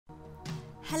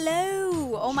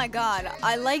Hello! Oh my god,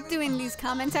 I like doing these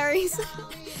commentaries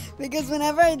because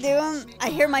whenever I do them, I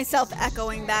hear myself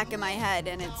echoing back in my head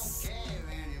and it's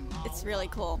really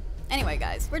cool. Anyway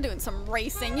guys, we're doing some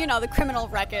racing, you know, the criminal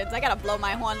records. I gotta blow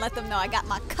my horn, let them know I got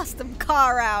my custom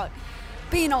car out.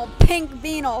 Being all pink,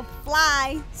 being all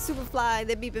fly, super fly,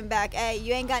 they're beeping back. Hey,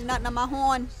 you ain't got nothing on my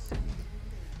horn.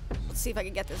 Let's see if I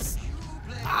can get this.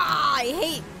 Ah,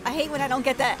 I hate when I don't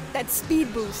get that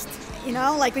speed boost. You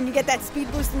know, like when you get that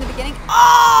speed boost in the beginning.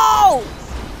 Oh!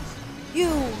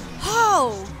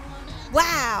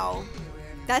 Wow.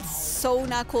 That's so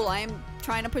not cool. I am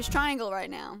trying to push triangle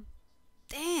right now.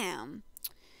 Damn.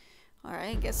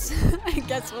 Alright, I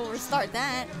guess we'll restart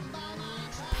that.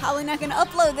 Probably not gonna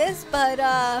upload this, but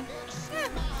yeah,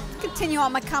 continue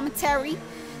on my commentary.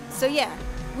 So yeah,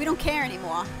 we don't care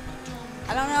anymore.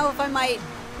 I don't know if I might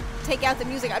take out the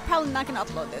music. I'm probably not gonna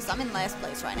upload this. I'm in last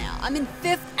place right now. I'm in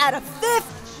 5th out of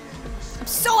 5th. I'm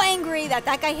so angry that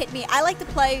guy hit me. I like to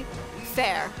play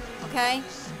fair, okay?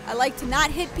 I like to not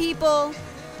hit people.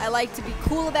 I like to be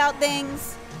cool about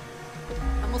things.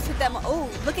 Almost hit that. Oh,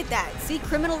 look at that. See,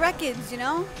 criminal records, you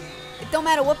know? It don't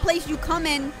matter what place you come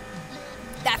in.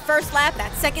 That first lap,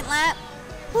 that second lap,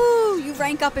 whoo, you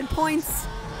rank up in points.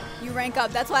 You rank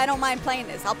up. That's why I don't mind playing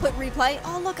this. I'll put replay.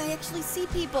 Oh, look, I actually see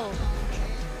people.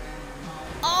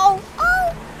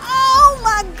 Oh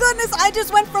my goodness, I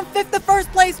just went from 5th to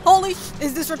 1st place. Holy sh...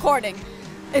 Is this recording?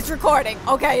 It's recording.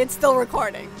 Okay, it's still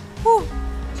recording. Whew.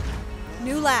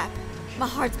 New lap. My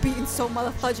heart's beating so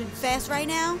motherfudging fast right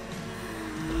now.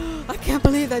 I can't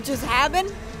believe that just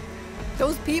happened.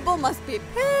 Those people must be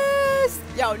pissed.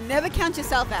 Yo, never count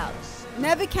yourself out.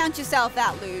 Never count yourself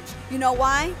out, Luge. You know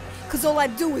why? Because all I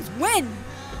do is win.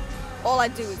 All I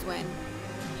do is win.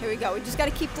 Here we go. We just got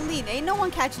to keep the lead. Ain't no one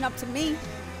catching up to me.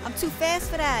 I'm too fast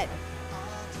for that.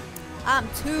 I'm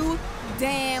too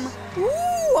damn... Woo!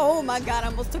 Oh my god, I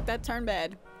almost took that turn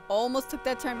bad. Almost took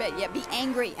that turn bad. Yeah, be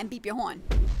angry and beep your horn.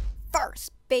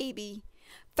 First, baby.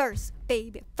 First,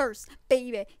 baby. First,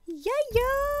 baby. Yeah.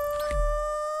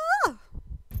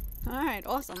 Alright,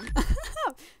 awesome.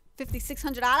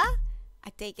 $5,600? I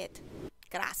take it.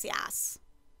 Gracias.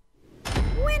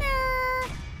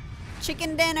 Winner!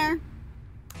 Chicken dinner.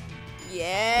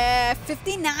 Yeah,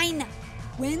 59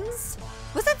 wins?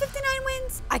 Was that 59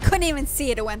 wins? I couldn't even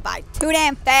see it. It went by too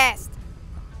damn fast.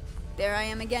 There I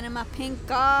am again in my pink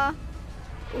car.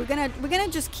 We're gonna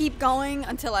just keep going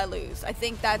until I lose. I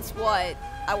think that's what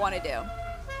I want to do.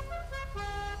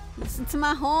 Listen to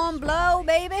my horn blow,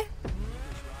 baby.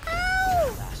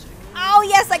 Ow! Oh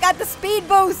yes, I got the speed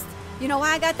boost. You know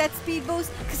why I got that speed boost?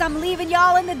 Because I'm leaving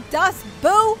y'all in the dust,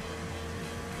 boo.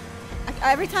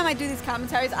 Every time I do these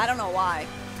commentaries, I don't know why,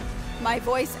 my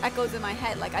voice echoes in my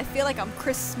head. Like, I feel like I'm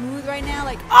Chris Smooth right now.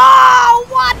 Like, oh,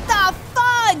 what the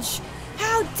fudge?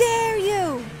 How dare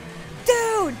you?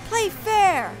 Dude, play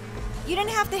fair. You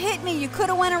didn't have to hit me. You could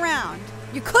have went around.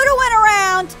 You could have went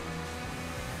around.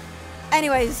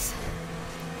 Anyways,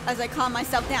 as I calm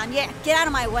myself down. Yeah, get out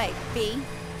of my way. B.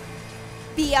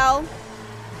 B-O.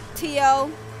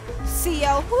 T-O.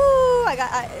 C-O. Woo!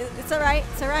 It's alright.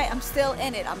 It's alright. I'm still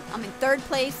in it. I'm in 3rd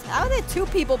place. How are there 2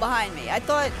 people behind me? I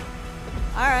thought,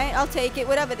 alright, I'll take it.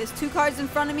 Whatever. There's 2 cars in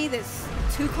front of me. There's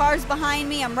 2 cars behind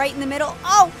me. I'm right in the middle.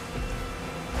 Oh!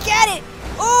 Get it!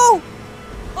 Oh!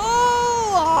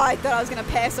 Oh! I thought I was going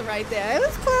to pass him right there. It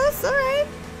was close. Alright.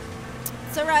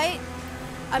 It's alright.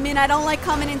 I mean, I don't like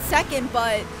coming in 2nd,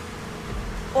 but...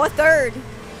 Or 3rd.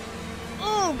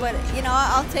 Oh, but, you know,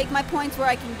 I'll take my points where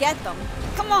I can get them.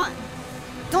 Come on.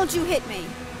 Don't you hit me.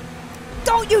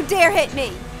 Don't you dare hit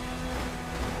me.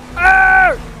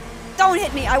 Arr! Don't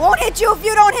hit me. I won't hit you if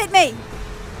you don't hit me.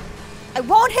 I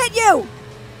won't hit you.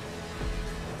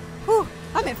 Whew.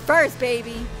 I'm in 1st,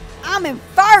 baby. I'm in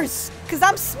 1st. Because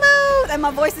I'm smooth. And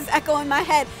my voice is echoing in my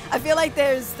head. I feel like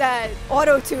there's that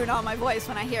auto-tune on my voice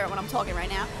when I hear it when I'm talking right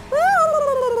now.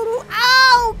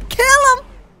 Ow! Kill him.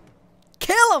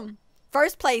 Kill him.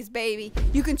 1st place, baby.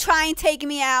 You can try and take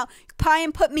me out. You can try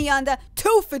and put me under.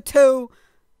 2 for 2.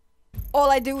 All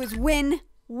I do is win.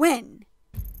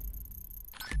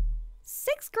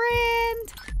 6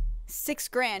 grand. 6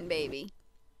 grand, baby.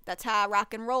 That's how I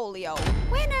rock and roll, yo.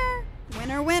 Winner.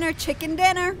 Winner, winner. Chicken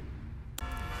dinner.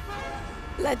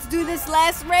 Let's do this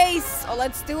last race. Or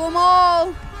let's do them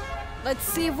all. Let's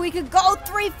see if we could go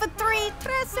 3 for 3.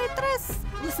 Tres.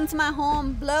 Listen to my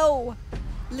horn blow.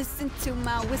 Listen to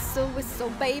my whistle, whistle,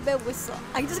 baby, whistle.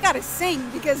 I just gotta sing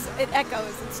because it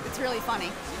echoes. It's really funny.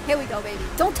 Here we go, baby.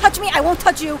 Don't touch me. I won't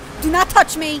touch you. Do not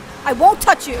touch me. I won't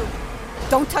touch you.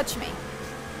 Don't touch me.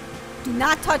 Do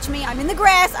not touch me. I'm in the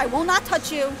grass. I will not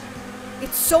touch you.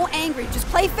 It's so angry. Just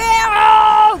play fair.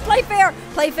 Oh, play fair.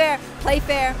 Play Play fair. Play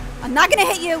fair. I'm not gonna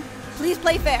hit you. Please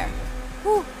play fair.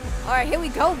 Whew. All right, here we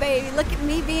go, baby. Look at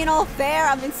me being all fair.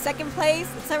 I'm in second place.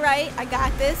 It's all right. I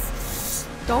got this.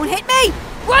 Don't hit me.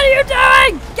 What are you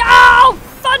doing? Go!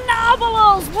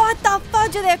 Phenomenals! What the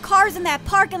fudge are there cars in that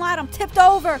parking lot? I'm tipped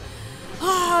over.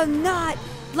 Oh, I'm not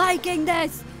liking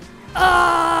this.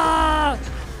 Ah!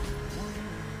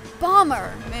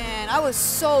 Bummer, man. I was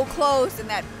so close in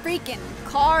that freaking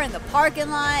car in the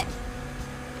parking lot.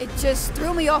 It just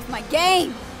threw me off my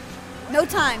game. No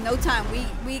time, no time.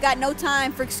 We got no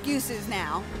time for excuses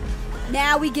now.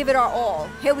 Now we give it our all.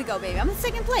 Here we go, baby. I'm in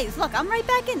second place. Look, I'm right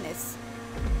back in this.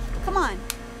 Come on.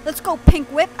 Let's go, Pink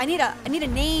Whip. I need a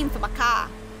name for my car.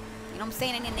 You know what I'm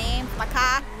saying? I need a name for my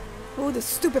car. Ooh, the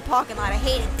stupid parking lot. I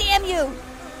hate it. Damn you.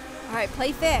 All right,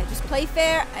 play fair. Just play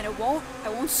fair, and I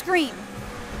won't scream.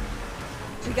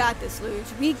 We got this, Luge.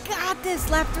 We got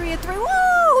this. Lap 3 of 3. Woo!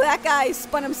 That guy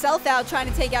spun himself out trying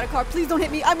to take out a car. Please don't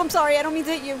hit me. I'm sorry. I don't mean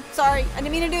to hit you. Sorry. I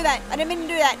didn't mean to do that. I didn't mean to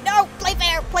do that. No! Play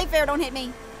fair. Play fair. Don't hit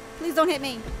me. Please don't hit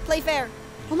me. Play fair.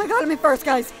 Oh my God, I'm in first,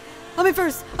 guys. I'm in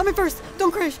first. I'm in first.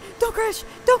 Don't crash. Don't crash.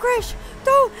 Don't crash.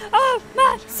 Don't. Oh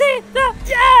my. See the.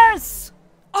 Yes!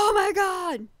 Oh my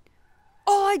God.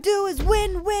 All I do is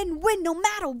win, win, win, no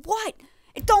matter what.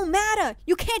 It don't matter.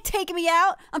 You can't take me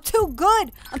out. I'm too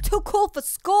good. I'm too cool for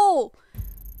school.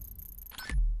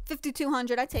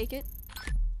 5,200. I take it.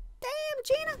 Damn,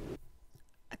 Gina.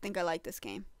 I think I like this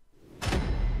game.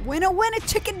 Winner, winner,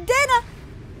 chicken dinner.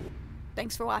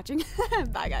 Thanks for watching.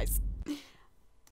 Bye, guys.